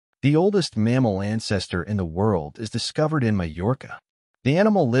The oldest mammal ancestor in the world is discovered in Mallorca. The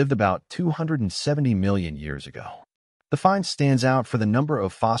animal lived about 270 million years ago. The find stands out for the number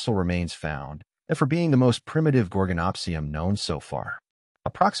of fossil remains found and for being the most primitive gorgonopsian known so far.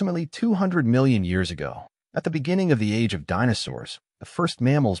 Approximately 200 million years ago, at the beginning of the age of dinosaurs, the first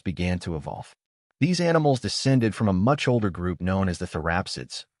mammals began to evolve. These animals descended from a much older group known as the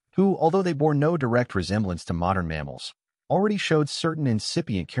therapsids, who, although they bore no direct resemblance to modern mammals, already showed certain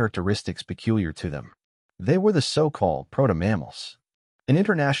incipient characteristics peculiar to them. They were the so-called proto-mammals. An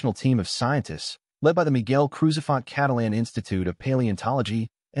international team of scientists, led by the Miquel Crusafont Catalan Institute of Paleontology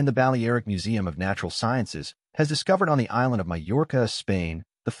and the Balearic Museum of Natural Sciences, has discovered on the island of Mallorca, Spain,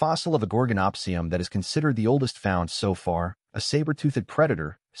 the fossil of a gorgonopsian that is considered the oldest found so far, a saber-toothed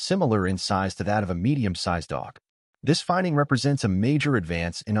predator, similar in size to that of a medium-sized dog. This finding represents a major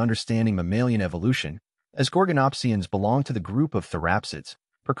advance in understanding mammalian evolution, as gorgonopsians belong to the group of therapsids,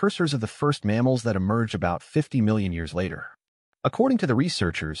 precursors of the first mammals that emerged about 50 million years later. According to the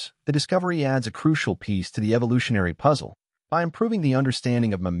researchers, the discovery adds a crucial piece to the evolutionary puzzle by improving the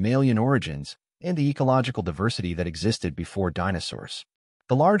understanding of mammalian origins and the ecological diversity that existed before dinosaurs.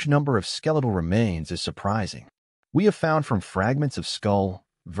 The large number of skeletal remains is surprising. We have found from fragments of skull,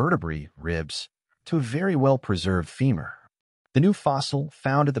 vertebrae, ribs, to a very well-preserved femur. The new fossil,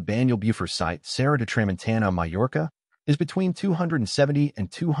 found at the Banyuls site, Serra de Tramuntana, Mallorca, is between 270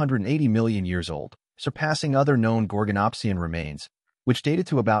 and 280 million years old, surpassing other known gorgonopsian remains, which dated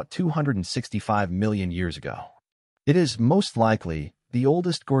to about 265 million years ago. It is, most likely, the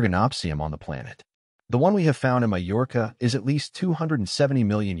oldest gorgonopsian on the planet. The one we have found in Mallorca is at least 270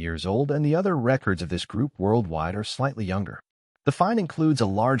 million years old, and the other records of this group worldwide are slightly younger. The find includes a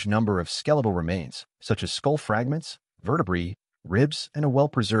large number of skeletal remains, such as skull fragments, vertebrae, ribs, and a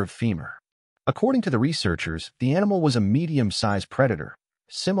well-preserved femur. According to the researchers, the animal was a medium-sized predator,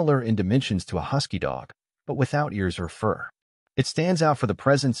 similar in dimensions to a husky dog, but without ears or fur. It stands out for the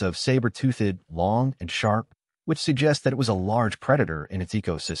presence of saber-toothed, long and sharp, which suggests that it was a large predator in its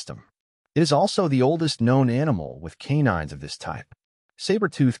ecosystem. It is also the oldest known animal with canines of this type.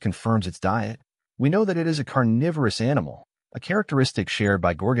 Saber-tooth confirms its diet. We know that it is a carnivorous animal, a characteristic shared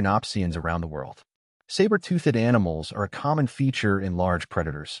by gorgonopsians around the world. Saber-toothed animals are a common feature in large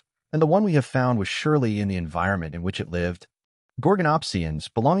predators, and the one we have found was surely in the environment in which it lived.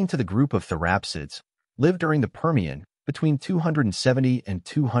 Gorgonopsians, belonging to the group of therapsids, lived during the Permian between 270 and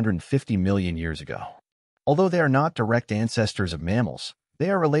 250 million years ago. Although they are not direct ancestors of mammals, they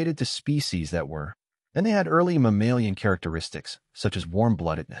are related to species that were, and they had early mammalian characteristics, such as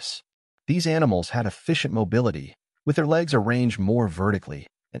warm-bloodedness. These animals had efficient mobility, with their legs arranged more vertically,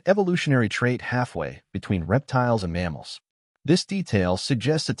 an evolutionary trait halfway between reptiles and mammals. This detail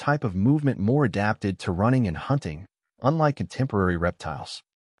suggests a type of movement more adapted to running and hunting, unlike contemporary reptiles.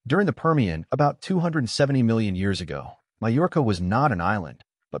 During the Permian, about 270 million years ago, Mallorca was not an island,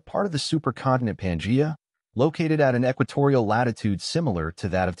 but part of the supercontinent Pangaea, located at an equatorial latitude similar to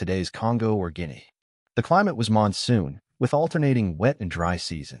that of today's Congo or Guinea. The climate was monsoon, with alternating wet and dry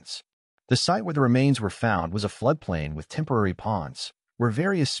seasons. The site where the remains were found was a floodplain with temporary ponds, where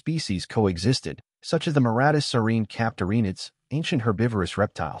various species coexisted, such as the Maratus saurine captorinids, ancient herbivorous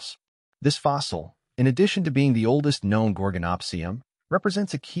reptiles. This fossil, in addition to being the oldest known gorgonopsian,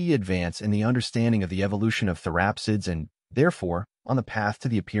 represents a key advance in the understanding of the evolution of therapsids and, therefore, on the path to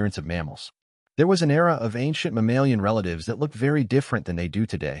the appearance of mammals. There was an era of ancient mammalian relatives that looked very different than they do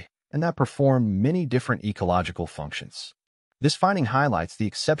today, and that performed many different ecological functions. This finding highlights the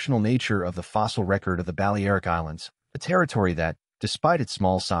exceptional nature of the fossil record of the Balearic Islands, a territory that, despite its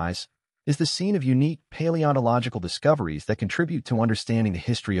small size, is the scene of unique paleontological discoveries that contribute to understanding the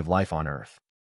history of life on Earth.